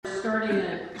starting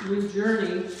a new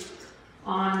journey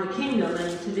on the kingdom,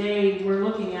 and today we're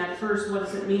looking at first, what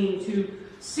does it mean to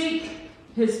seek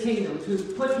his kingdom, to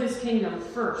put his kingdom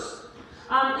first.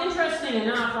 Interesting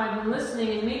enough, I've been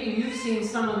listening, and maybe you've seen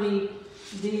some of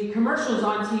the commercials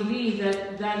on TV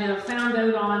that have found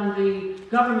out on the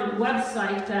government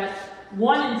website that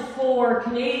 1 in 4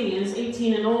 Canadians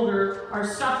 18 and older are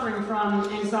suffering from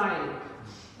anxiety.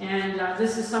 And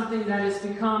this is something that has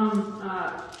become,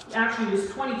 actually it was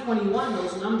 2021,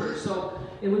 those numbers, so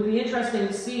it would be interesting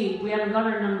to see. We haven't got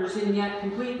our numbers in yet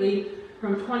completely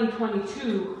from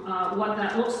 2022, what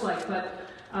that looks like, but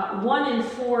 1 in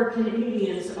 4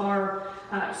 Canadians are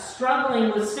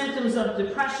struggling with symptoms of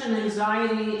depression,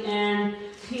 anxiety, and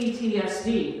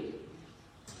PTSD.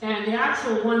 And the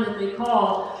actual one that they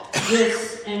call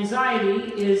this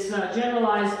anxiety is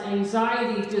generalized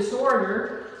anxiety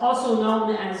disorder, also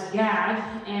known as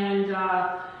GAD. And,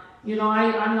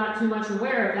 I'm not too much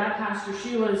aware of that. Pastor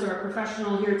Sheila is our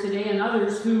professional here today, and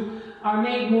others who are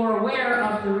made more aware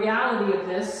of the reality of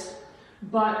this.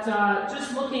 But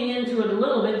just looking into it a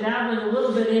little bit, dabbling a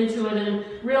little bit into it, and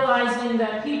realizing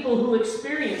that people who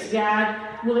experience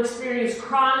GAD will experience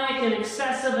chronic and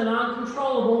excessive and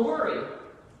uncontrollable worry.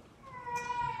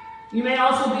 You may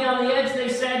also be on the edge, they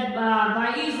said,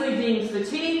 by easily being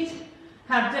fatigued,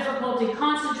 have difficulty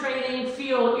concentrating,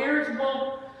 feel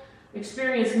irritable,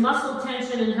 experience muscle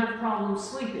tension, and have problems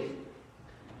sleeping.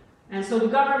 And so the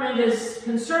government is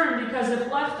concerned because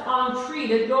if left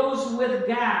untreated, those with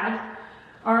GAD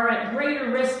are at greater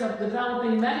risk of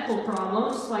developing medical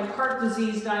problems like heart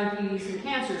disease, diabetes, and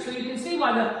cancer. So you can see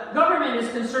why the government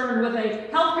is concerned with a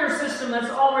healthcare system that's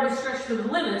already stretched to the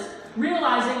limits,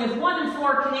 realizing if 1 in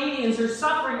 4 Canadians are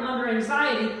suffering under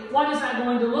anxiety, what is that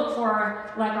going to look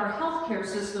for like our healthcare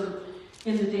system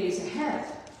in the days ahead?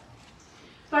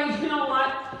 But you know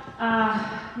what?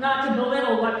 Not to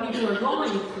belittle what people are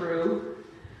going through,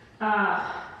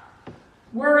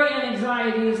 worry and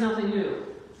anxiety is nothing new.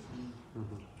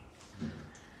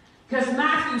 Because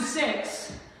Matthew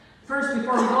 6, first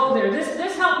before we go there,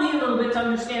 this helped me a little bit to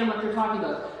understand what they're talking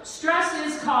about. Stress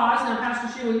is caused, now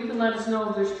Pastor Sheila, you can let us know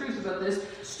if there's truth about this.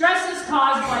 Stress is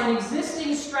caused by an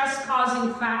existing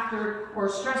stress-causing factor or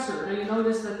stressor. Now you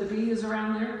notice that the B is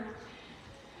around there?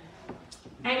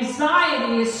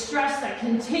 Anxiety is stress that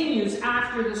continues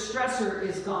after the stressor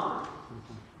is gone.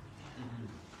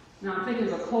 Now I'm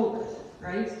thinking of COVID,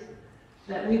 right?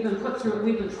 That we've been put through,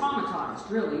 we've been traumatized,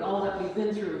 really, all that we've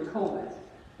been through in COVID.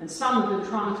 And some have been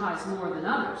traumatized more than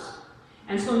others.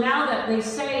 And so now that they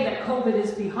say that COVID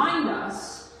is behind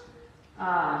us,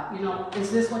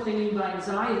 is this what they mean by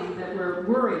anxiety? That we're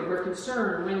worried, we're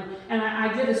concerned. And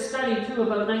I did a study, too,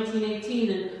 about 1918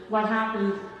 and what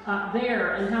happened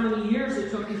there and how many years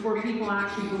it took before people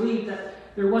actually believed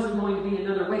that there wasn't going to be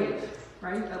another wave,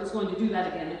 right? That was going to do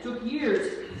that again. It took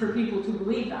years for people to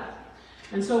believe that.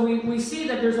 And so we see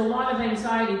that there's a lot of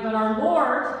anxiety, but our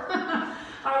Lord,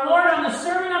 our Lord on the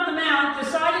Sermon on the Mount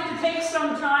decided to take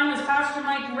some time, as Pastor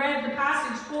Mike read the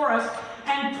passage for us,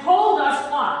 and told us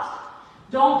what?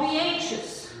 Don't be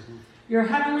anxious. Your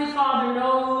Heavenly Father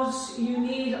knows you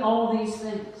need all these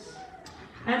things.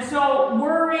 And so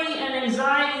worry and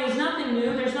anxiety is nothing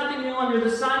new. There's nothing new under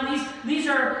the sun. These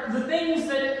are the things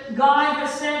that God has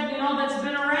said, that's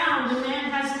been around and man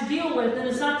has to deal with. And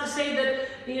it's not to say that,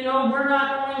 we're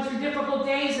not going through difficult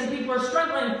days and people are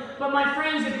struggling. But my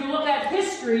friends, if you look at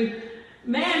history,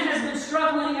 man has been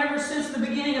struggling ever since the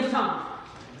beginning of time.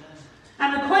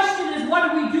 And the question is,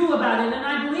 what do we do about it? And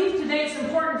I believe today it's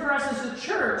important for us as a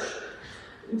church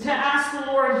to ask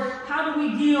the Lord, how do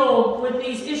we deal with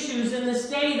these issues in this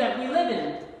day that we live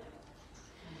in?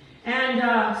 And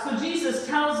so Jesus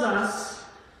tells us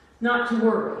not to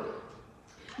worry.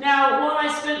 Now, while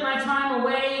I spent my time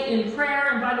away in prayer,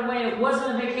 and by the way, it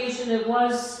wasn't a vacation, it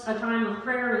was a time of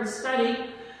prayer and study,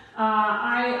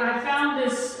 I found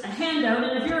this handout,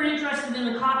 and if you're interested in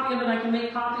a copy of it, I can make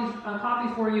a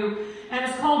copy for you, and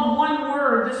it's called One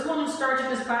Word. This woman started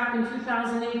this back in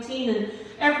 2018, and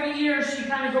every year she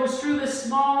kind of goes through this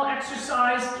small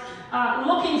exercise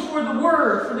looking for the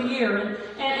word for the year.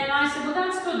 And I said, well,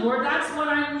 that's good, Lord. That's what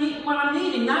I'm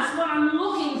needing. That's what I'm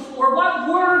looking for. What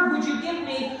word would you give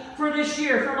me for this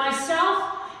year? For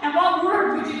myself? And what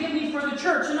word would you give me for the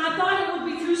church? And I thought it would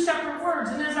be 2 separate words.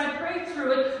 And as I prayed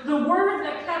through it, the word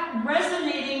that kept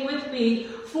resonating with me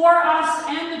for us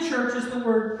and the church is the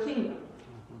word kingdom.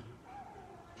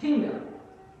 Kingdom.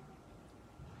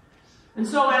 And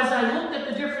so as I looked at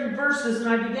the different verses and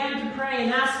I began to pray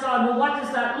and ask God, well, what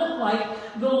does that look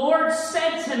like? The Lord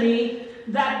said to me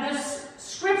that this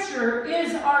Scripture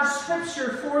is our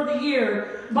scripture for the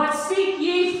year. But seek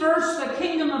ye first the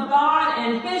kingdom of God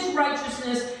and his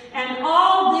righteousness, and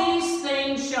all these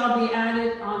things shall be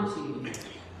added unto you.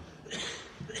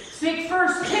 Seek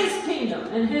first his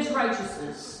kingdom and his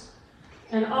righteousness,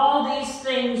 and all these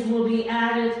things will be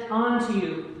added unto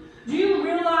you. Do you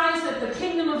realize that the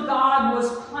kingdom of God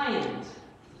was planned?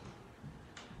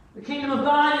 The kingdom of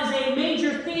God is a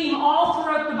major theme all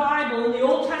throughout the Bible, in the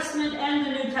Old Testament and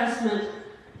the New Testament.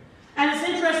 And it's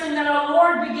interesting that our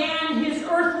Lord began his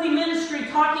earthly ministry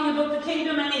talking about the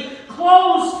kingdom, and he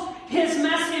closed his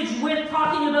message with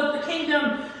talking about the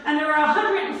kingdom. And there are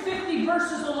 150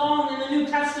 verses alone in the New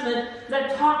Testament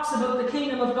that talks about the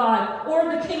kingdom of God,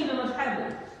 or the kingdom of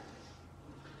heaven.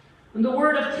 And the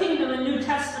word of kingdom in New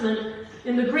Testament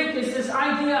in the Greek is this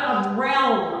idea of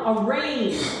realm, a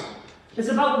reign. It's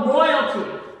about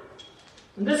royalty.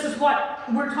 And this is what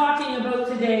we're talking about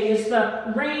today, is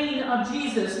the reign of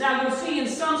Jesus. Now you'll see in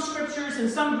some scriptures, in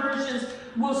some versions,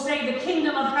 will say the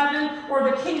kingdom of heaven or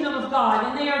the kingdom of God.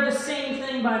 And they are the same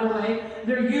thing, by the way.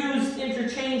 They're used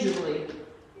interchangeably.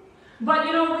 But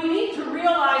we need to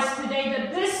realize today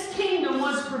that this kingdom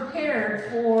was prepared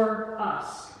for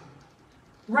us.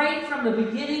 Right from the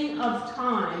beginning of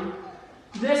time,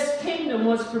 this kingdom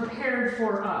was prepared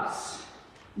for us.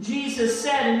 Jesus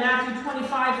said in Matthew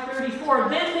 25:34,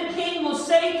 "Then the king will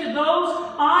say to those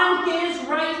on his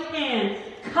right hand,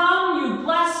 'Come, you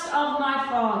blessed of my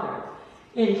Father,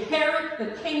 inherit the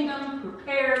kingdom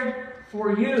prepared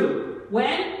for you.'"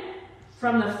 When?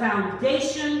 From the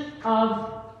foundation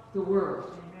of the world.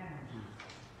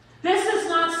 This is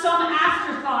not some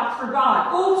afterthought for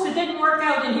God. Oops, it didn't work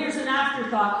out, and here's an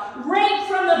afterthought. Right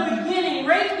from the beginning,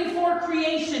 right before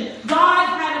creation, God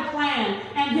had a plan,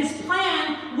 and his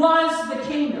plan was the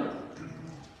kingdom.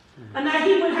 And that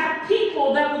he would have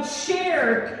people that would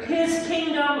share his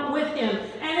kingdom with him.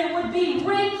 And it would be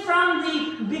right from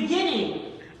the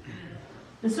beginning.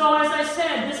 And so, as I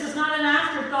said, this is not an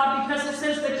afterthought, because it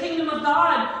says the kingdom of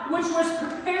God, which was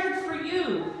prepared for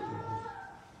you.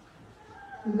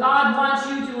 God wants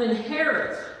you to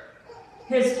inherit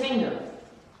his kingdom.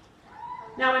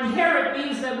 Now, inherit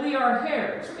means that we are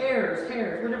heirs,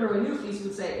 whatever way Newfies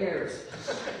would say heirs.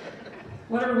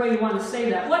 Whatever way you want to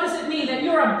say that. What does it mean? That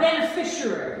you're a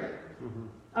beneficiary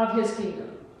of his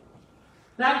kingdom.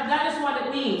 That is what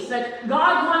it means. That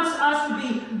God wants us to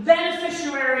be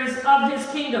beneficiaries of his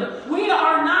kingdom. We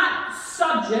are not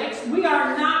subjects. We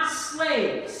are not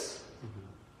slaves.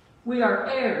 We are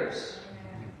heirs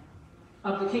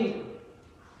of the kingdom.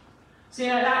 See,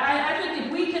 I think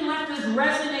if we can let this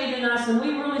resonate in us and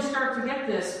we really start to get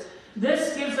this,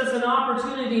 this gives us an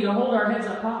opportunity to hold our heads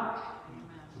up high.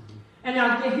 And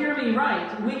now, hear me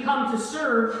right. We come to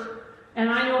serve, and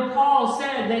I know Paul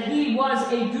said that he was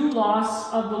a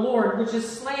doulos of the Lord, which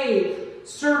is slave,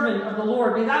 servant of the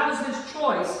Lord. I mean, that was his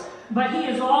choice. But he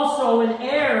is also an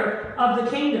heir of the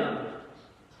kingdom.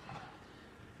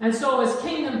 And so as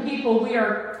kingdom people, we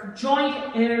are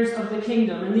joint heirs of the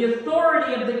kingdom. And the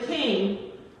authority of the king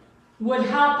would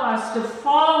help us to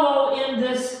follow in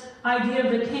this idea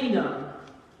of the kingdom.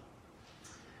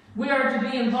 We are to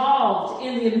be involved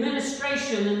in the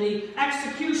administration and the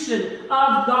execution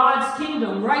of God's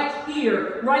kingdom right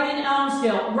here, right in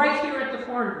Elmsdale, right here at the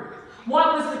corner.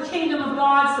 What was the kingdom of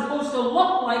God supposed to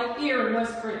look like here in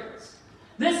West Prince?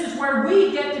 This is where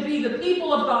we get to be the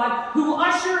people of God who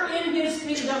usher in his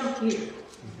kingdom here.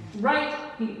 Right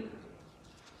here.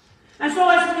 And so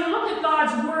as we look at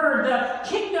God's word, the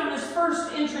kingdom is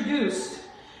first introduced.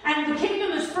 And the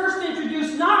kingdom is first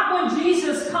introduced not when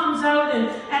Jesus comes out and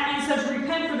says,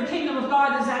 "Repent, for the kingdom of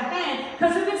God is at hand."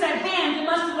 Because if it's at hand, it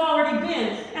must have already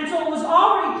been. And so it was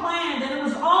already planned, and it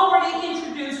was already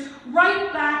introduced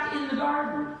right back in the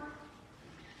garden.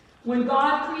 When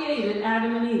God created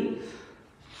Adam and Eve.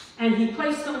 And he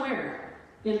placed them where?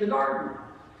 In the garden.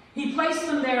 He placed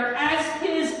them there as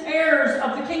his heirs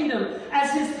of the kingdom,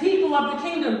 as his people of the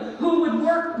kingdom, who would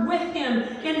work with him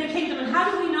in the kingdom. And how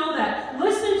do we know that?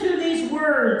 Listen to these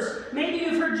words. Maybe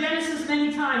you've heard Genesis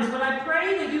many times, but I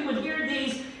pray that you would hear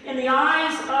these in the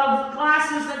eyes of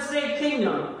glasses that say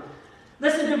kingdom.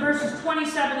 Listen to verses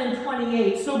 27 and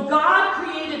 28. "So God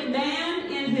created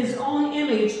man in his own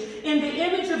image. In the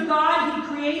image of God he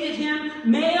created him,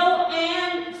 male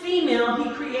and female he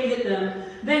created them.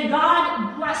 Then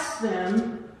God blessed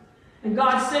them, and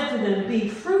God said to them, 'Be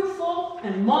fruitful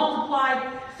and multiply,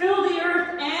 fill the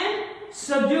earth and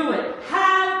subdue it.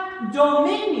 Have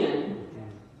dominion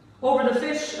over the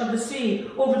fish of the sea,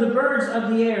 over the birds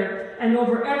of the air, and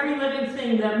over every living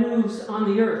thing that moves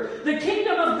on the earth.'" The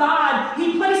kingdom of God,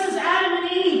 he places Adam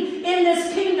and Eve in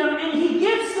this kingdom, and he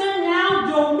gives them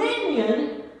now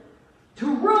dominion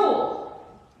to rule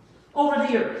over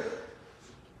the earth.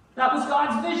 That was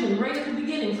God's vision right at the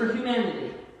beginning for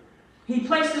humanity. He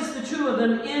places the two of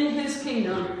them in his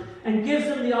kingdom and gives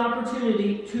them the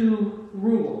opportunity to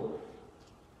rule.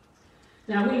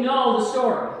 Now we know the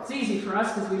story. It's easy for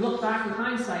us because we look back in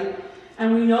hindsight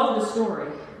and we know the story.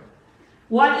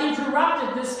 What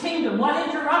interrupted this kingdom? What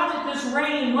interrupted this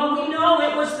reign? Well, we know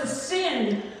it was the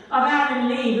sin of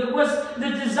Adam and Eve. It was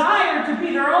the desire to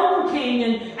be their own king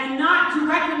and not to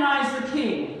recognize the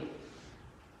king,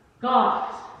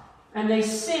 God. And they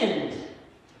sinned.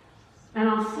 And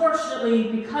unfortunately,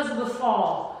 because of the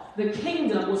fall, the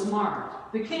kingdom was marred.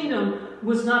 The kingdom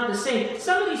was not the same.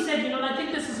 Somebody said, and I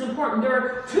think this is important, there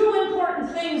are two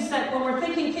important things that when we're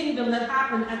thinking kingdom that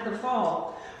happened at the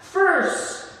fall.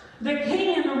 First, the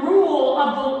king and the rule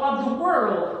of the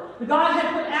world. God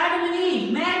had put Adam and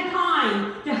Eve,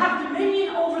 mankind, to have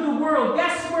dominion over the world.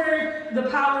 Guess where the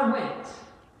power went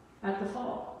at the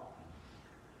fall?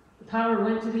 The power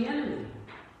went to the enemy.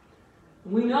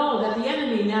 We know that the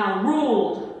enemy now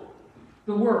ruled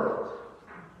the world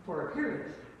for a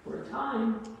period, for a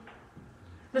time.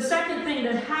 The second thing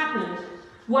that happened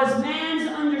was man's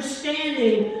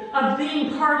understanding of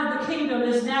being part of the kingdom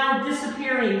is now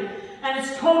disappearing, and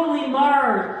it's totally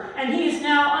marred, and he is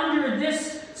now under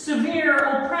this severe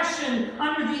oppression,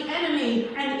 under the enemy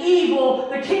and evil,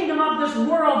 the kingdom of this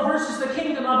world versus the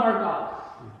kingdom of our God.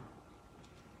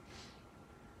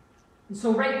 And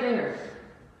so right there,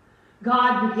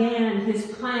 God began his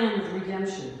plan of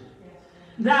redemption.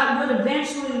 That would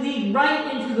eventually lead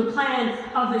right into the plan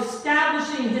of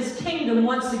establishing his kingdom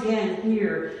once again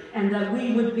here, and that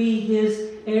we would be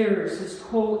his heirs, his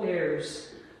co-heirs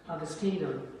of his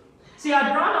kingdom. See,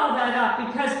 I brought all that up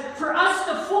because for us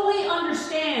to fully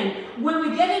understand when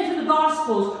we get into the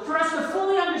Gospels, for us to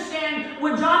fully understand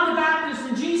when John the Baptist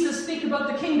and Jesus speak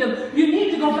about the kingdom, you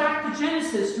need to go back to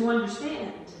Genesis to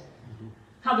understand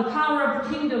how the power of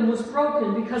the kingdom was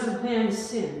broken because of man's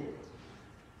sin.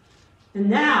 And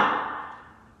now,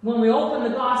 when we open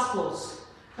the Gospels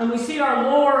and we see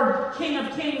our Lord, King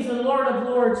of Kings and Lord of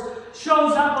Lords,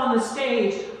 shows up on the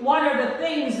stage, what are the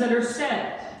things that are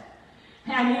said?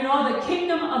 And the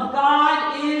kingdom of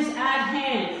God is at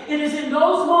hand. It is in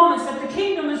those moments that the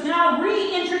kingdom is now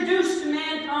reintroduced to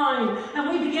mankind, and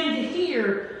we begin to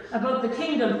hear about the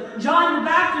kingdom. John the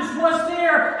Baptist was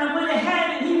there and went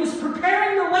ahead, and he was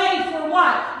preparing the way for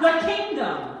what? The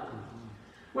kingdom.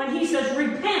 When he says,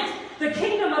 repent, the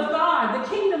kingdom of God, the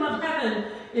kingdom of heaven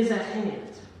is at hand.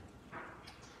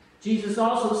 Jesus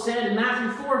also said in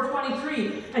Matthew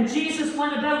 4:23, and Jesus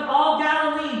went about all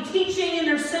Galilee, teaching in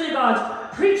their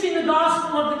synagogues, preaching the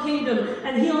gospel of the kingdom,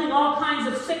 and healing all kinds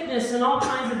of sickness and all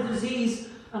kinds of disease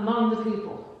among the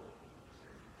people.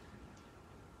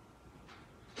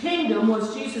 Kingdom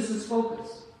was Jesus'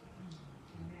 focus.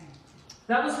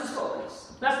 That was his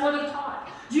focus. That's what he taught.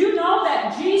 Do you know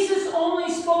that Jesus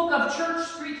only spoke of church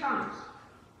 3 times?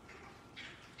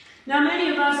 Now, many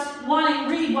of us want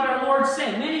to read what our Lord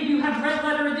said. Many of you have red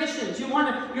letter editions.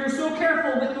 You're so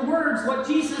careful with the words, what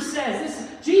Jesus says.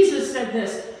 Jesus said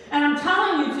this. And I'm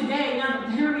telling you today, now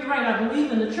hear me right, I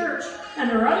believe in the church, and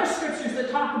there are other scriptures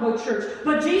that talk about church.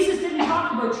 But Jesus didn't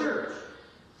talk about church.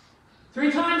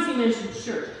 3 times he mentions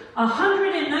church.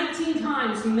 119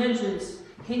 times he mentions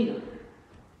kingdom.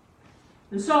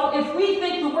 And so if we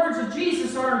think the words of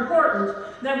Jesus are important,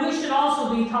 then we should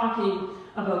also be talking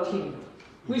about kingdom.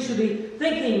 We should be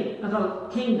thinking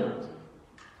about kingdom.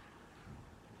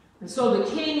 And so the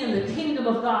king and the kingdom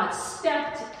of God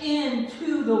stepped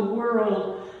into the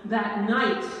world that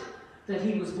night that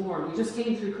he was born. We just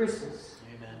came through Christmas.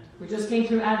 Amen. We just came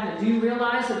through Advent. Do you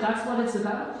realize that that's what it's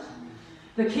about?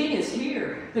 The king is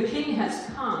here. The king has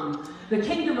come. The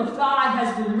kingdom of God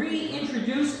has been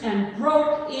reintroduced and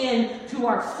broke into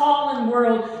our fallen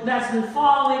world that's been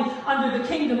following under the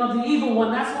kingdom of the evil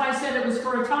one. That's why I said it was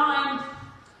for a time.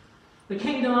 The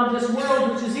kingdom of this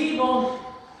world, which is evil,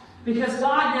 because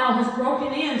God now has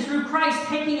broken in through Christ,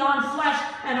 taking on flesh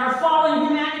and our fallen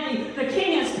humanity. The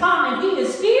king has come and he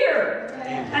is here.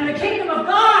 Amen. And the kingdom of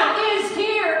God is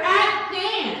here at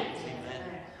hand.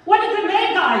 Amen. What did the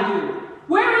Magi do?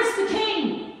 Where is the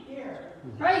king? Here.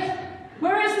 Right?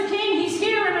 Where is the king? He's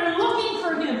here and they're looking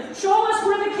for him. Show us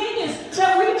where the king is,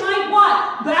 that we might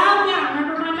what? Bow down.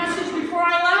 Remember my message before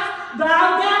I left?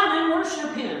 Bow down and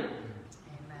worship him.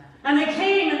 And they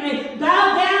came and they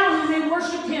bowed down and they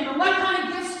worshipped him. And what kind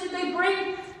of gifts did they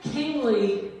bring?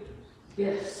 Kingly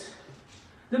gifts.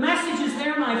 The message is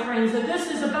there, my friends, that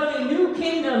this is about a new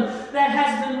kingdom that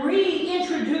has been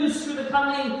reintroduced through the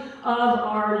coming of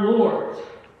our Lord.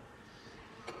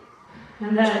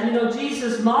 And that,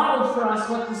 Jesus modeled for us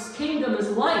what this kingdom is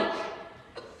like.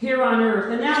 here on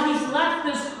earth. And now he's left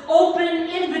this open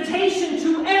invitation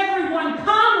to everyone.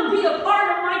 Come and be a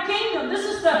part of my kingdom. This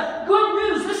is the good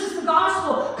news. This is the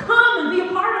gospel. Come and be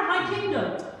a part of my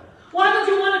kingdom. Why would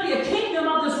you want to be a kingdom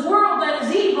of this world that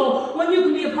is evil when you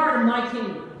can be a part of my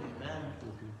kingdom?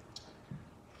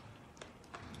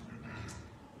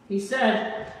 He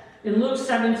said in Luke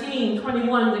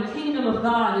 17:21, the kingdom of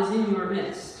God is in your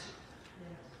midst.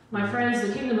 My friends,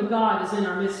 the kingdom of God is in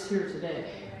our midst here today.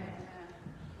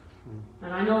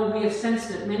 And I know we have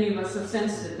sensed it, many of us have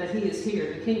sensed it, that he is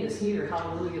here. The king is here.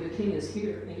 Hallelujah. The king is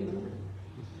here. Amen.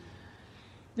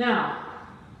 Now,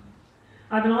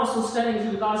 I've been also studying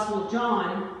through the Gospel of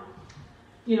John.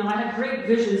 You know, I had great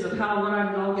visions of how what I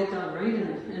would all get done, right?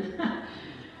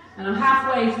 And I'm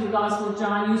halfway through the Gospel of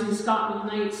John using Scott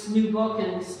McKnight's new book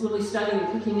and really studying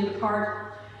and picking it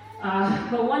apart.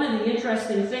 But one of the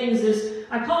interesting things is,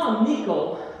 I call him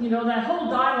Nico. You know, that whole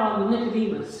dialogue with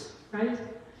Nicodemus, right?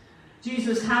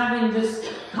 Jesus having this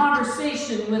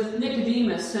conversation with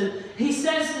Nicodemus, and he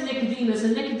says to Nicodemus,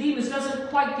 and Nicodemus doesn't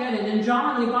quite get it. And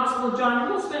John, the Gospel of John,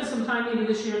 we'll spend some time maybe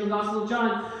this year in the Gospel of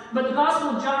John, but the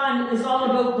Gospel of John is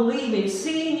all about believing,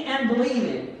 seeing and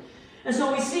believing. And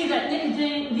so we see that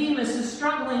Nicodemus is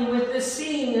struggling with this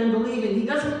seeing and believing. He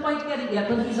doesn't quite get it yet,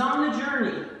 but he's on the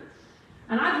journey.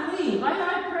 And I believe,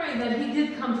 I pray that he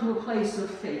did come to a place of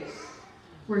faith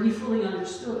where he fully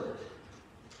understood it.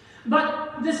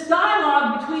 But this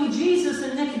dialogue between Jesus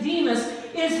and Nicodemus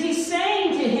is he's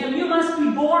saying to him, you must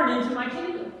be born into my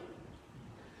kingdom.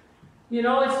 You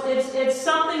know, it's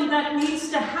something that needs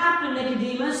to happen,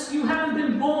 Nicodemus. You haven't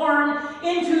been born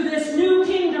into this new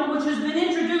kingdom which has been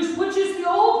introduced, which is the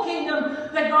old kingdom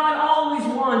that God always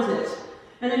wanted.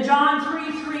 And in John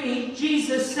 3:3,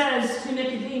 Jesus says to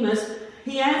Nicodemus,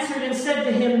 he answered and said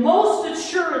to him, most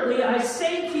assuredly I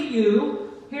say to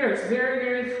you, here it's very,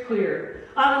 very clear,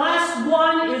 unless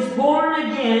one is born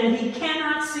again, he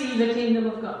cannot see the kingdom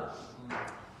of God.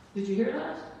 Did you hear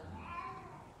that?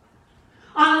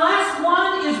 Unless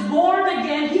one is born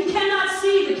again, he cannot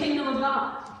see the kingdom of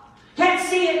God. Can't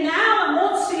see it now and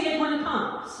won't see it when it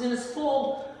comes in its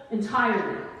full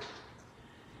entirety.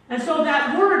 And so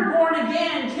that word born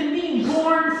again can mean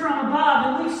born from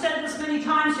above. And we've said this many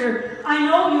times here. I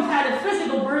know you've had a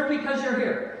physical birth because you're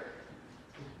here.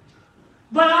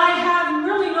 But I have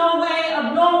really no way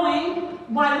of knowing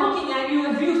by looking at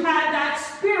you if you've had that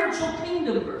spiritual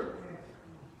kingdom birth.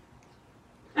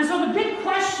 And so the big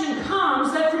question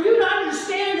comes that for you to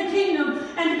understand the kingdom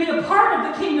and to be a part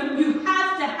of the kingdom, you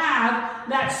have to have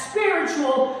that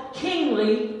spiritual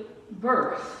kingly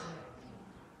birth.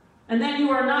 And then you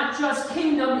are not just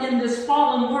kingdom in this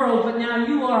fallen world, but now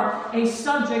you are a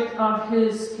subject of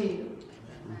his kingdom,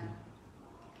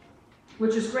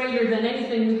 which is greater than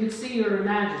anything we could see or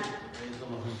imagine.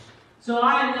 So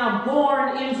I am now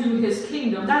born into his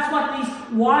kingdom. That's what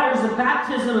these waters of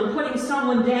baptism and putting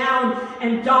someone down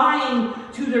and dying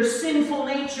to their sinful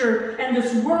nature and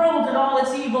this world and all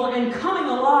its evil and coming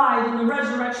alive in the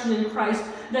resurrection in Christ,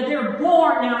 that they're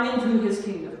born now into his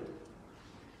kingdom.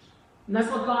 And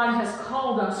that's what God has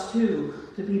called us to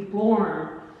be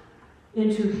born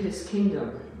into his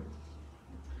kingdom.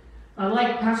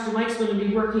 Like Pastor Mike's going to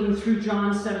be working through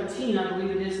John 17, I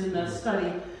believe it is in the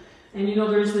study. And you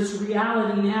know, there's this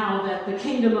reality now that the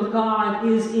kingdom of God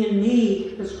is in me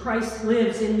because Christ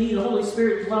lives in me. The Holy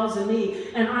Spirit dwells in me.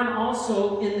 And I'm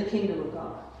also in the kingdom of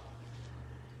God.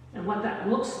 And what that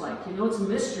looks like, you know, it's a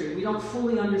mystery. We don't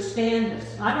fully understand it.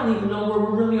 I don't even know where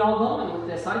we're really all going with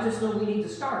this. I just know we need to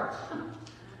start.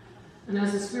 And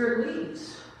as the Spirit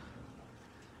leads.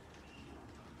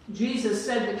 Jesus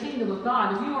said the kingdom of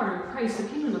God, if you are in Christ, the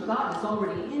kingdom of God is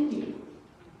already in you.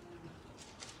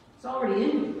 It's already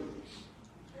in you.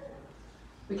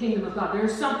 The kingdom of God.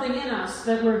 There's something in us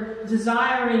that we're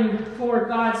desiring for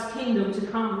God's kingdom to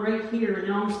come right here in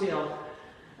Elmsdale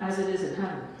as it is in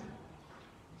heaven.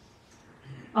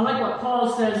 I like what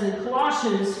Paul says in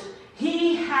Colossians.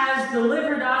 He has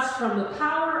delivered us from the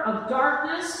power of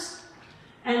darkness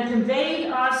and conveyed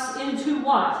us into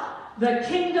what? The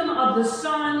kingdom of the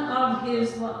Son of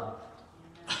his love.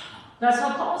 That's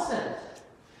what Paul says.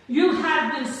 You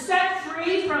have been set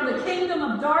free from the kingdom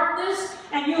of darkness,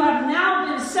 and you have now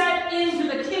been set into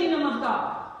the kingdom of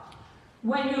God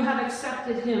when you have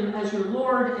accepted him as your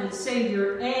Lord and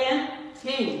Savior and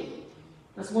King.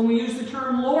 That's when we use the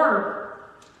term Lord.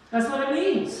 That's what it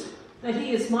means, that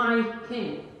he is my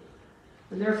King.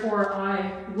 And therefore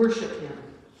I worship him.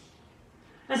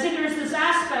 And see, there's this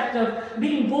aspect of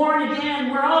being born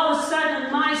again where all of a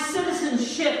sudden my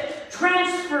citizenship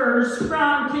transfers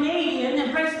from Canadian,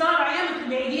 and praise God, I am a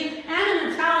Canadian and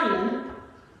an Italian,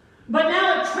 but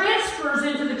now it transfers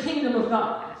into the kingdom of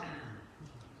God.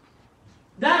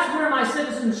 That's where my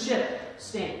citizenship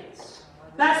stands.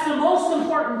 That's the most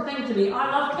important thing to me.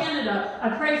 I love Canada. I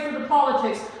pray for the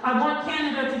politics. I want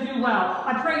Canada to do well.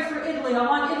 I pray for Italy. I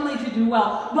want Italy to do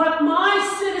well. But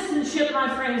my citizenship,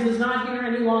 my friends, is not here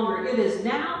any longer. It is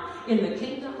now in the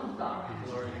kingdom of God.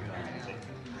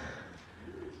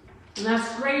 And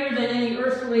that's greater than any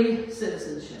earthly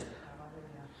citizenship.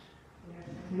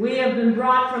 We have been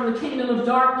brought from the kingdom of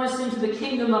darkness into the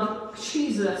kingdom of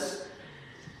Jesus.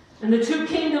 And the two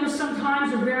kingdoms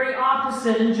sometimes are very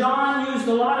opposite. And John used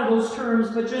a lot of those terms,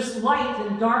 but just light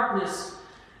and darkness,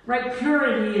 right?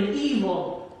 Purity and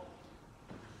evil.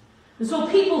 And so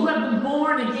people who have been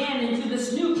born again into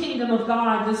this new kingdom of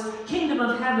God, this kingdom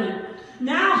of heaven,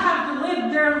 now have to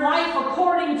live their life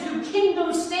according to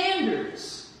kingdom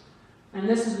standards. And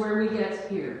this is where we get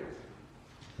here.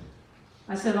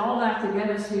 I said all that to get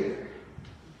us here.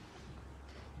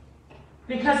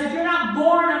 Because if you're not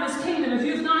born of his kingdom, if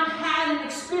you've not had an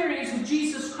experience with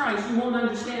Jesus Christ, you won't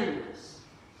understand this.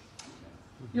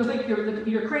 You'll think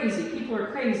you're crazy. People are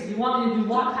crazy. You want me to do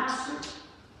what, Pastor?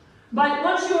 But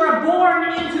once you are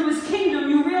born into his kingdom,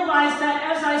 you realize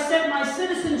that, as I said, my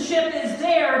citizenship is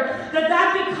there,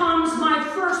 that becomes my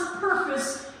first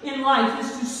purpose in life,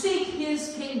 is to seek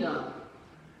his kingdom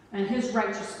and his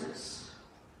righteousness.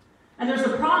 And there's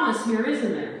a promise here,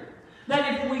 isn't there?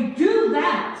 That if we do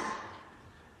that,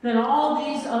 then all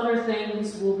these other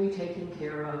things will be taken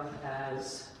care of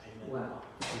as well.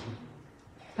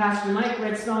 Pastor Mike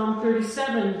read Psalm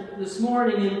 37 this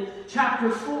morning, in chapter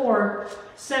 4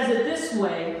 says it this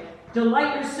way: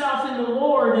 delight yourself in the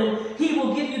Lord, and he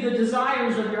will give you the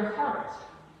desires of your heart.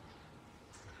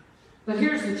 But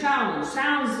here's the challenge.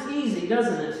 Sounds easy,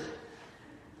 doesn't it?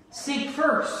 Seek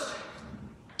first.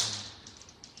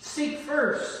 Seek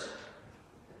first.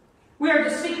 We are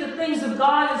to seek the things of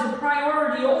God as a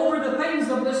priority over the things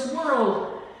of this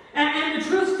world. And the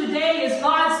truth today is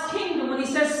God's kingdom. When he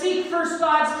says seek first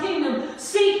God's kingdom,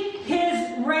 seek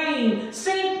his reign,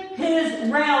 seek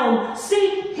his realm,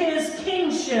 seek his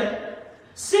kingship.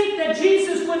 Seek that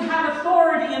Jesus would have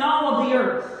authority in all of the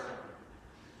earth.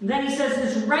 And then he says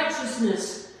his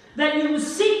righteousness, that you would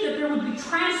seek that there would be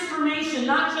transformation,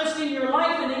 not just in your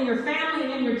life and in your family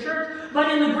and in your church, but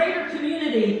in the greater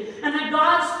community, and that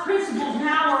God's principles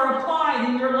now are applied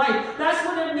in your life. That's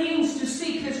what it means to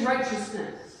seek his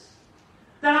righteousness.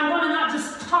 That I'm going to not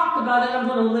just talk about it, I'm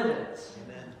going to live it.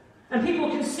 Amen. And people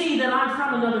can see that I'm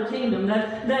from another kingdom.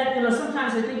 That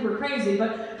sometimes I think we're crazy,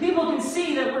 but people can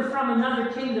see that we're from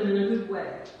another kingdom in a good way.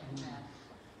 Amen.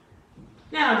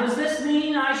 Now, does this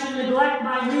mean I should neglect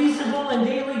my reasonable and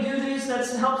daily duties that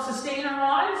help sustain our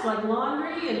lives, like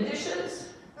laundry and dishes?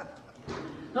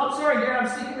 Nope, sorry, dear, I'm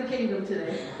seeking the kingdom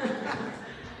today.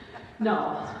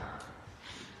 No.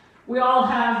 We all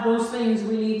have those things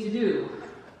we need to do.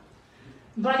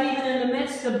 But even in the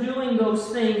midst of doing those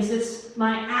things, it's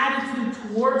my attitude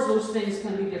towards those things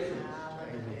can be different.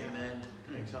 Amen.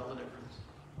 Makes all the difference.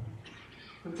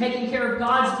 I'm taking care of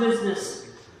God's business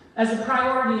as a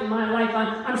priority in my life.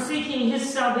 I'm seeking his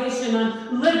salvation.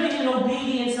 I'm living in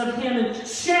obedience of him and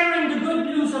sharing the good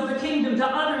news of the kingdom to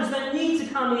others that need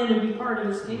to come in and be part of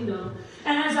his kingdom.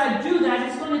 And as I do that,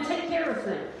 he's going to take care of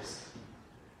things.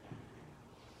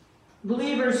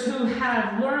 Believers who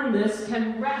have learned this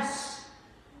can rest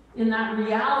in that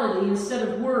reality instead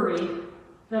of worry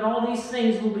that all these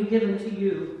things will be given to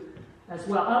you as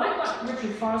well. I like what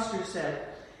Richard Foster said.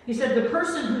 He said, the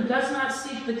person who does not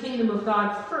seek the kingdom of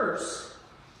God first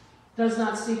does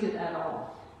not seek it at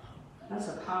all. That's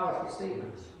a powerful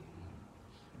statement.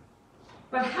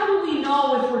 But how do we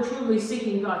know if we're truly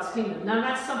seeking God's kingdom? Now,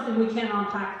 that's something we can't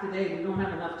unpack today. We don't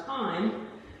have enough time.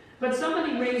 But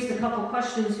somebody raised a couple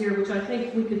questions here, which I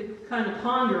think we could kind of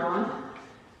ponder on.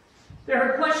 There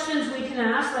are questions we can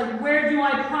ask, like, where do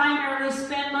I primarily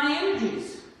spend my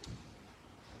energies?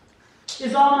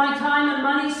 Is all my time and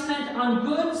money spent on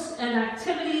goods and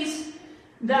activities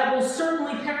that will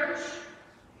certainly perish?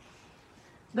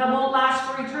 That won't last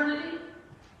for eternity?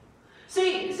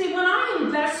 See, when I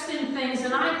invest in things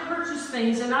and I purchase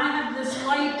things and I have this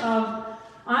light of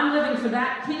I'm living for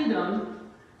that kingdom,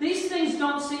 these things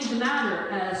don't seem to matter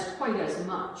as quite as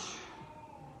much.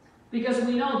 Because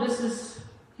we know this is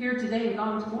here today and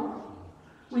gone tomorrow.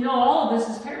 We know all of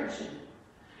this is perishing.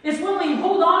 It's when we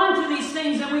hold on to these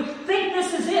things and we think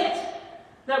this is it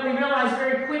that we realize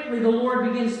very quickly the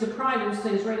Lord begins to pry those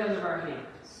things right out of our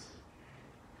hands.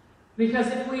 Because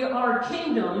if we are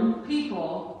kingdom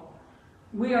people,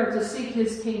 we are to seek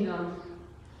his kingdom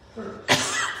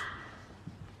first.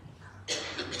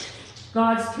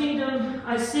 God's kingdom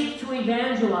I seek to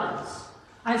evangelize.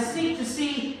 I seek to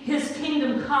see his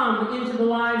kingdom come into the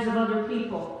lives of other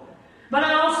people. But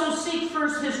I also seek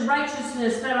first His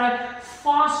righteousness, that I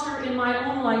foster in my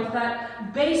own life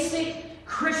that basic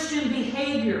Christian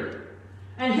behavior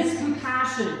and His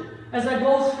compassion as I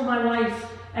go through my life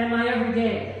and my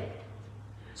everyday.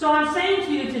 So I'm saying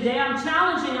to you today, I'm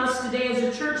challenging us today as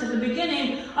a church at the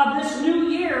beginning of this new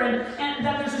year, and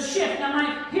that there's a shift.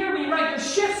 Now, hear me right,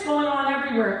 there's shifts going on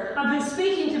everywhere. I've been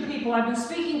speaking to people, I've been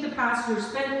speaking to pastors,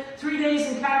 spent 3 days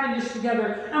in Cavendish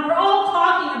together, and we're all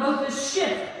talking about this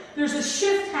shift. There's a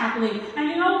shift happening. And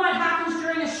you know what happens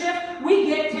during a shift? We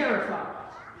get terrified.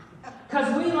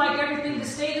 Because we like everything to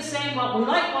stay the same, what we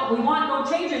like, what we want,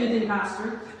 don't change anything,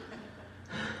 Pastor.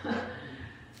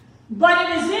 But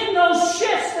it is in those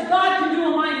shifts that God can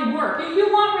do a mighty work. If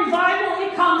you want revival,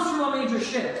 it comes through a major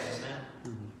shift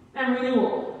and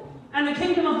renewal. And the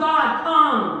kingdom of God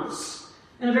comes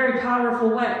in a very powerful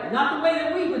way. Not the way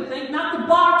that we would think, not the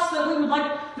box that we would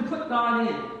like to put God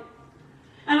in.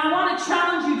 And I want to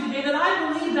challenge you today that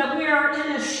I believe that we are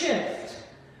in a shift.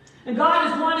 And God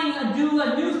is wanting to do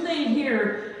a new thing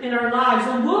here in our lives.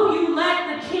 And will you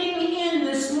let the King in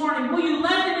this morning? Will you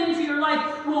let Him into your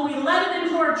life? Will we let Him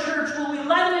into our church? Will we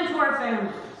let Him into our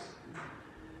families?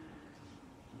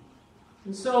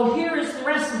 And so here is the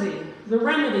recipe, the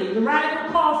remedy, the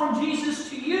radical call from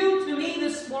Jesus to you, to me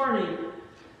this morning.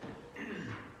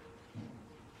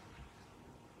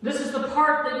 This is the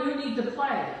part that you need to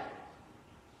play.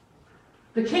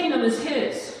 The kingdom is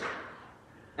His.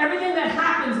 Everything that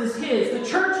happens is His. The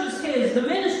church is His. The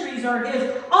ministries are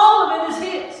His. All of it is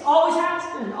His. Always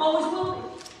has been. Always will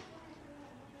be.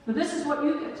 But this is what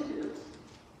you get to do.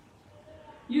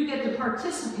 You get to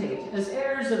participate as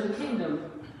heirs of the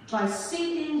kingdom by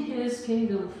seeking His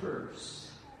kingdom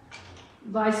first.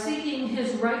 By seeking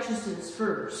His righteousness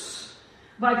first.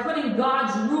 By putting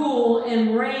God's rule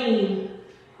and reign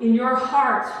in your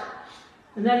heart,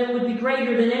 and that it would be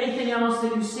greater than anything else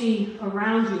that you see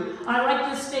around you. I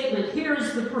like this statement.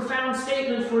 Here's the profound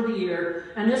statement for the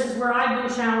year. And this is where I've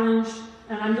been challenged,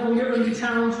 and I know you're going to be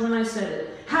challenged when I said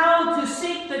it. How to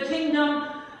seek the kingdom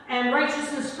and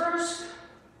righteousness first?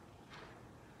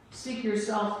 Seek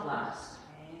yourself last.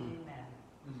 Amen.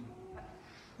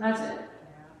 That's it.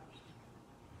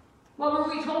 What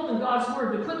were we told in God's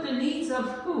Word? To put the needs of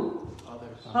who?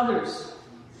 Others.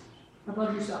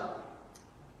 Above yourself.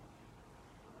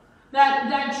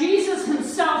 That Jesus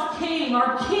Himself came,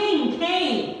 our King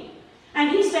came, and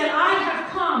He said, I have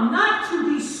come not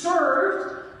to be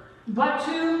served, but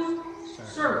to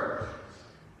serve.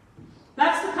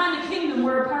 That's the kind of kingdom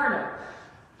we're a part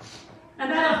of.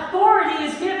 And that authority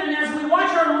is given as we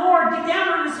watch our Lord get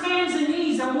down on His hands and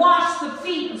knees and wash the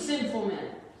feet of sinful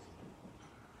men.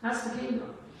 That's the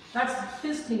kingdom. That's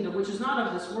His kingdom, which is not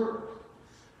of this world.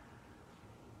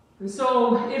 And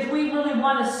so, if we really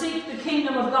want to seek the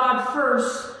kingdom of God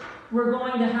first, we're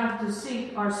going to have to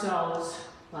seek ourselves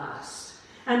last.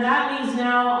 And that means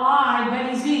now I,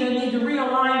 Betty Zeta, need to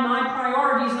realign my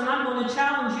priorities, and I'm going to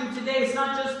challenge you today. It's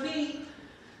not just me,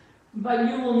 but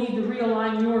you will need to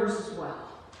realign yours as well,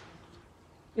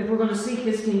 if we're going to seek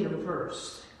His kingdom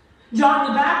first. John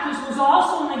the Baptist was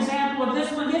also an example of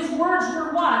this when his words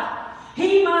were what?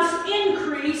 He must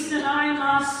increase and I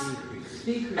must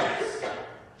decrease.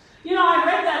 You know, I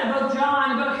read that about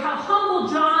John, about how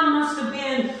humble John must have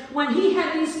been when he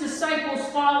had these disciples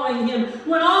following him,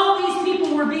 when all these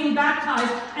people were being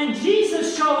baptized, and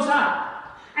Jesus shows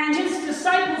up, and his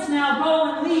disciples now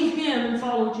go and leave him and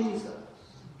follow Jesus.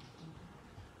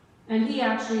 And he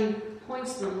actually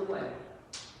points them the way.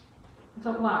 I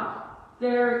thought, wow,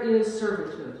 there is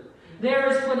servitude.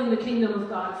 There is putting the kingdom of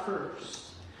God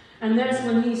first. And that's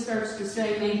when he starts to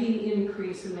say, may He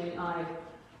increase and may I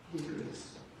decrease.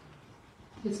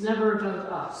 It's never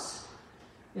about us.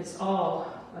 It's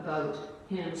all about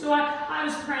Him. So I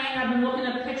was praying. I've been looking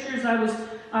at pictures. I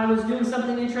was doing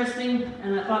something interesting,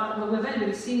 and I thought, well, if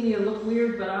anybody's seen me, it looked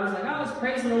weird, but I was like, I was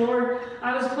praising the Lord.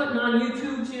 I was putting on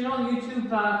YouTube, YouTube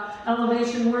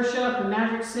Elevation Worship and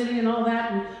Magic City and all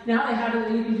that, and now they have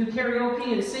it, you can do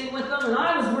karaoke and sing with them, and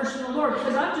I was worshiping the Lord,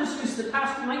 because I'm just used to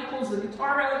Pastor Mike pulls the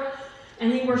guitar out,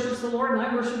 and he worships the Lord, and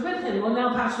I worship with him. Well,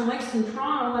 now Pastor Mike's in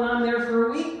Toronto, and I'm there for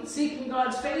a week, seeking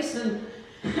God's face, and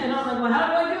I'm like, well, how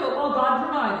do I do it? Well, God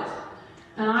provided.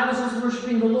 And I was just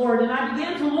worshiping the Lord, and I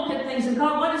began to look at things, and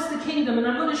God, what is the kingdom? And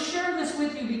I'm going to share this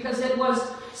with you, because it was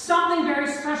something very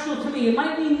special to me. It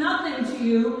might mean nothing to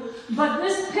you, but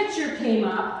this picture came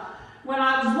up when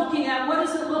I was looking at what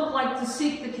does it look like to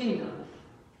seek the kingdom.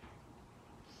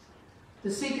 To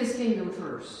seek His kingdom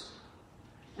first.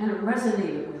 And it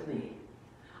resonated with me.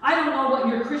 I don't know what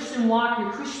your Christian walk,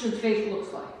 your Christian faith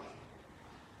looks like.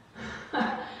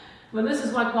 But this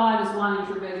is what God is wanting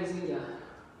for Betty Zeta.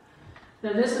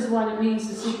 that this is what it means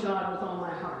to seek God with all my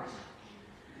heart.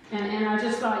 And I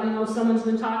just thought, someone's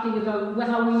been talking about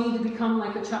how we need to become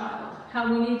like a child,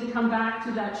 how we need to come back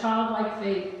to that childlike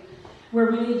faith,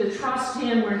 where we need to trust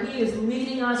Him, where He is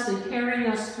leading us and carrying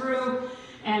us through,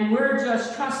 and we're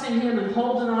just trusting Him and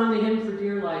holding on to Him for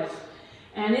dear life.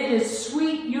 And it is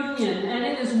sweet union, and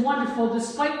it is wonderful,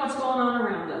 despite what's going on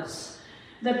around us,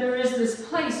 that there is this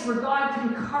place where God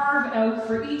can carve out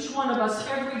for each one of us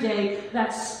every day that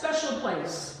special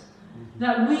place,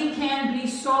 that we can be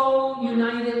so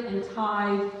united and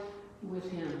tied with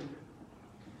Him.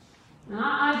 And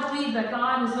I believe that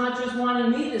God is not just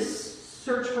wanting me to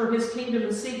search for His kingdom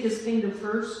and seek His kingdom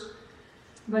first,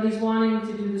 but He's wanting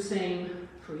to do the same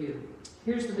for you.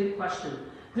 Here's the big question.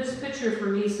 This picture for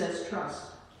me says trust.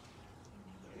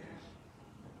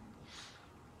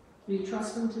 Do you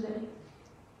trust Him today?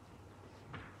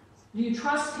 Do you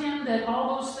trust Him that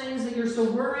all those things that you're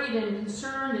so worried and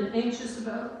concerned and anxious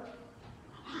about,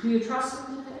 do you trust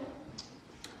Him today?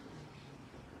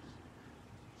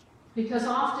 Because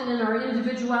often in our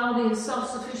individuality and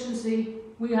self-sufficiency,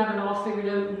 we have it all figured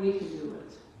out and we can do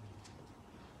it.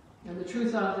 And the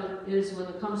truth of it is, when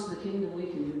it comes to the kingdom, we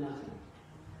can do nothing.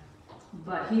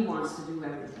 But He wants to do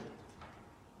everything.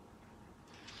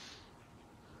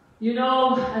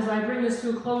 As I bring this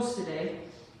to a close today,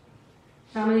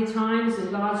 how many times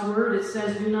in God's Word it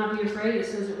says, do not be afraid? It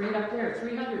says it right up there,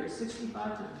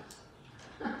 365 times.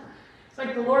 It's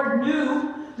like the Lord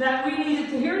knew that we needed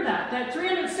to hear that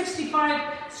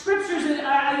 365 scriptures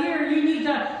a year, you need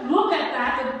to look at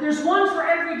that there's one for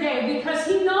every day, because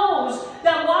He knows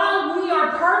that while we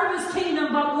are part of His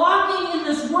kingdom, but walking in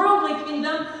this worldly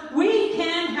kingdom, we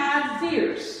can have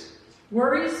fears,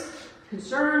 worries,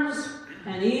 concerns,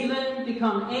 and even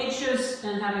become anxious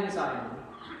and have anxiety.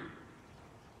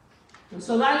 And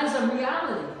so that is a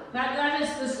reality. That is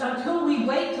this, until we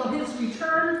wait till His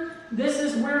return, this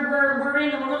is where we're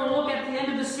in, and we're going to look at the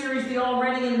end of the series, the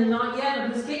already and the not yet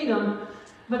of His kingdom.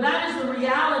 But that is the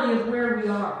reality of where we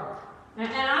are. And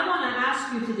I want to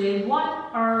ask you today, what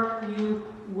are you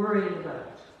worrying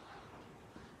about?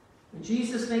 And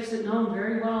Jesus makes it known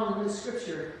very well in the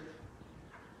scripture.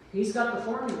 He's got the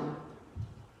formula.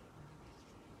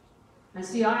 And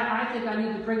see, I think I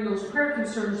need to bring those prayer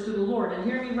concerns to the Lord. And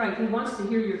hear me right, He wants to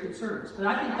hear your concerns. But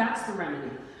I think that's the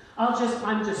remedy.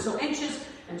 I'm just so anxious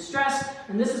and stressed,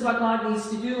 and this is what God needs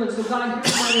to do. And so, God,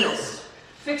 here's my list.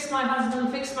 Fix my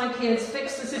husband, fix my kids,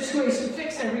 fix the situation,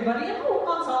 fix everybody, and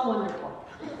God's all wonderful.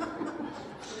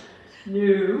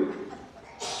 No.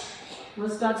 What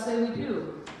does God say we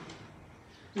do?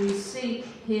 We seek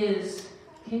His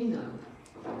kingdom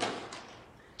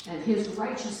and His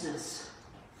righteousness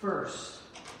first.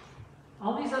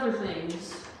 All these other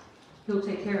things He'll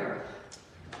take care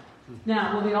of.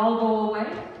 Now, will they all go away?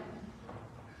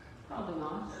 Probably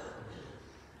not.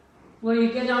 Will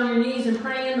you get on your knees and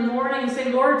pray in the morning and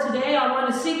say, Lord, today I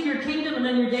want to seek your kingdom, and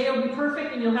then your day will be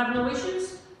perfect and you'll have no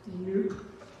issues? Nope.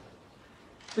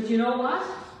 But you know what?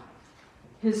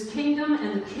 His kingdom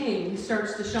and the king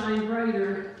starts to shine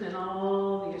brighter than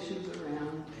all the issues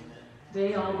around.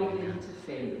 They all begin to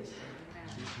fade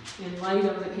in light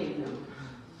of the kingdom.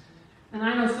 And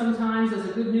I know sometimes, as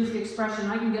a good Newfie expression,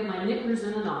 I can get my knickers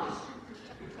in a knot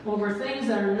over things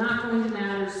that are not going to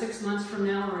matter 6 months from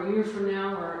now, or a year from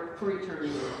now, or for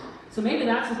eternity. So maybe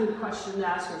that's a good question to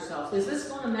ask ourselves. Is this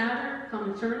going to matter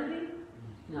come eternity?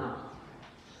 No.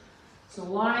 So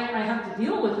why I have to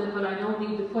deal with it, but I don't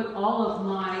need to put all of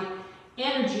my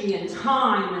energy and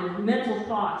time and mental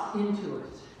thought into it.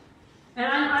 And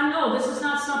I know this is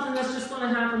not something that's just going to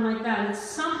happen like that. It's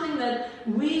something that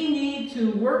we need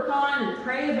to work on and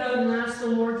pray about and ask the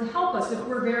Lord to help us if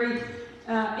we're very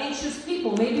anxious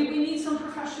people. Maybe we need some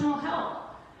professional help.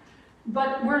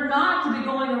 But we're not to be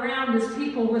going around as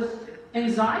people with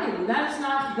anxiety. That is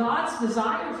not God's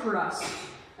desire for us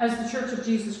as the Church of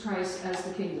Jesus Christ, as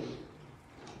the kingdom.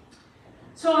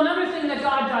 So another thing that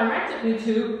God directed me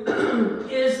to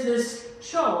is this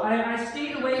show. I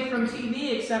stayed away from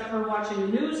TV except for watching the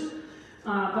news.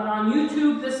 But on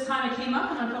YouTube, this kind of came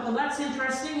up, and I thought, well, that's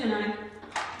interesting. And I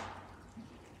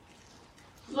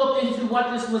looked into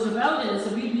what this was about, and it's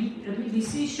a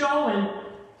BBC show and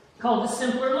called The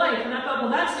Simpler Life. And I thought,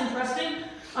 well, that's interesting.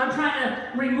 I'm trying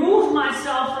to remove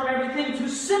myself from everything to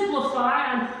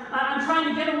simplify. I'm trying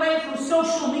to get away from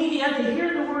social media to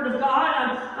hear the Word of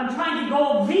God. I'm trying to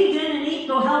go vegan and eat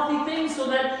the healthy things so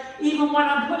that even what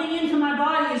I'm putting into my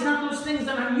body is not those things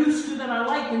that I'm used to, that I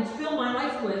like and fill my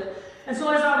life with. And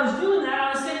so as I was doing that,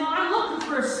 I was saying, well, I'm looking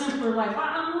for a simpler life.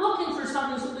 I'm looking for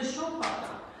something, so this show popped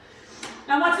up.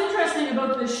 Now, what's interesting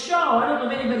about this show, I don't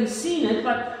know if anybody's seen it,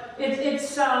 but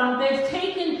They've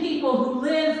taken people who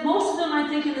live, most of them I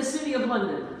think in the city of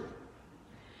London,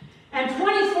 and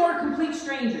 24 complete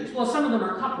strangers. Well, some of them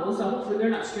are couples, so hopefully they're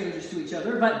not strangers to each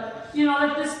other, but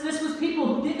like this was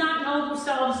people who did not know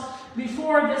themselves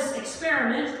before this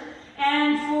experiment,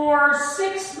 and for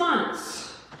 6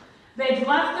 months they've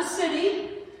left the city,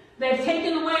 they've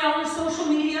taken away all their social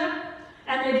media,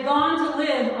 and they've gone to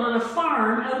live on a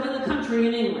farm out in the country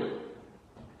in England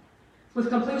with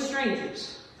complete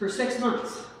strangers for 6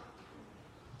 months.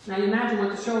 Now you imagine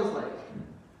what the show's like.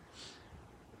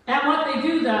 And what they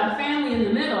do, the family in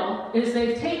the middle, is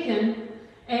they've taken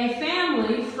a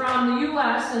family from the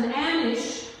U.S., an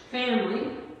Amish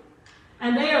family,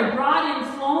 and they are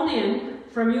flown in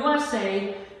from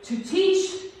USA to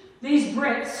teach these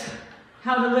Brits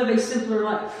how to live a simpler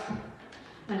life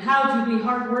and how to be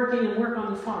hardworking and work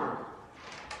on the farm.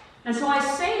 And so I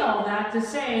say all that to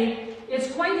say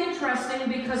it's quite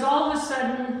interesting because all of a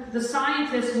sudden the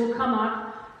scientist will come up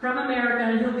from America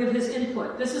and he'll give his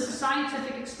input. This is a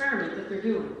scientific experiment that they're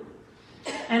doing.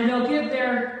 And they'll give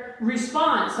their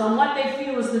response on what they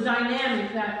feel is the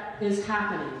dynamic that is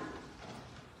happening.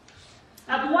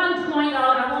 At one point,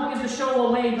 I won't give the show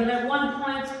away, but at one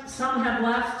point some have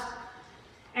left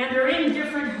and they're in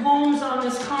different homes on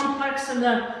this complex, and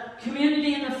the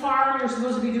community and the farm are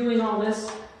supposed to be doing all this.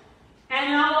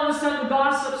 And now all of a sudden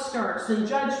gossip starts and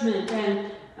judgment, and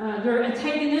they're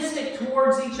antagonistic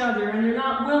towards each other, and they're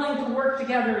not willing to work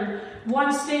together. And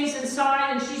one stays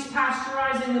inside and she's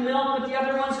pasteurizing the milk, but the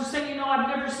other ones are saying, I've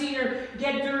never seen her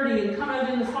get dirty and come out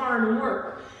in the farm and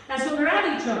work. And so they're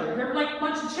at each other. They're like a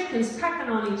bunch of chickens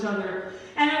pecking on each other.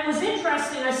 And it was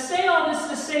interesting. I say all this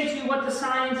to say to you what the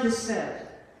scientist said.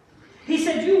 He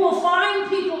said, you will find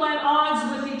people at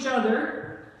odds with each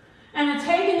other and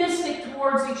antagonistic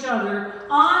towards each other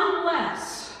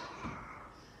unless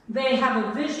they have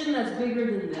a vision that's bigger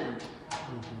than them.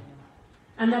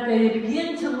 And that they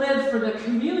begin to live for the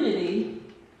community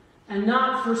and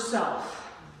not for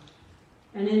self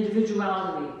and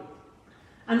individuality.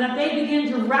 And that they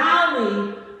begin to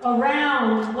rally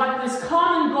around what this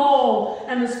common goal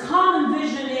and this common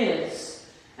vision is.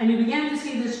 And you begin to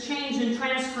see this change and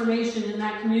transformation in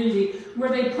that community where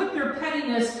they put their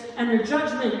pettiness and their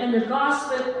judgment and their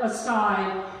gossip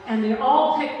aside, and they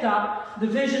all picked up the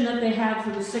vision that they had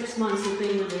for the 6 months that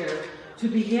they were there to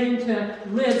begin to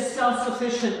live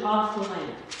self-sufficient off the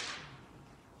land.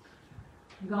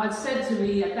 God said to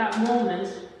me at that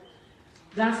moment,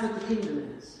 that's what the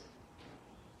kingdom is.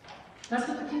 That's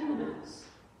what the kingdom is.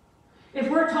 If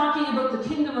we're talking about the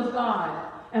kingdom of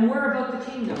God, and we're about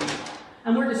the kingdom,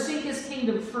 and we're to seek His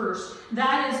kingdom first,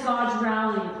 that is God's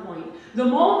rallying point. The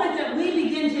moment that we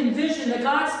begin to envision that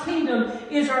God's kingdom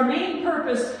is our main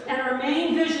purpose and our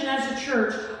main vision as a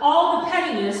church, all the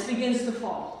pettiness begins to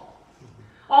fall.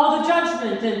 All the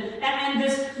judgment and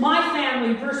this my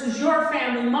family versus your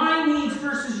family, my needs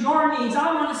versus your needs.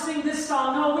 I want to sing this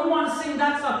song. No, we want to sing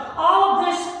that song. All of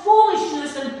this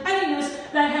foolishness and pettiness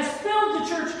that has filled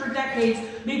the church for decades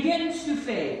begins to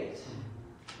fade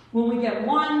when we get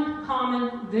one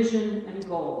common vision and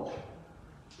goal,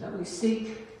 that we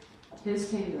seek His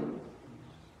kingdom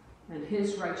and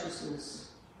His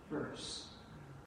righteousness first.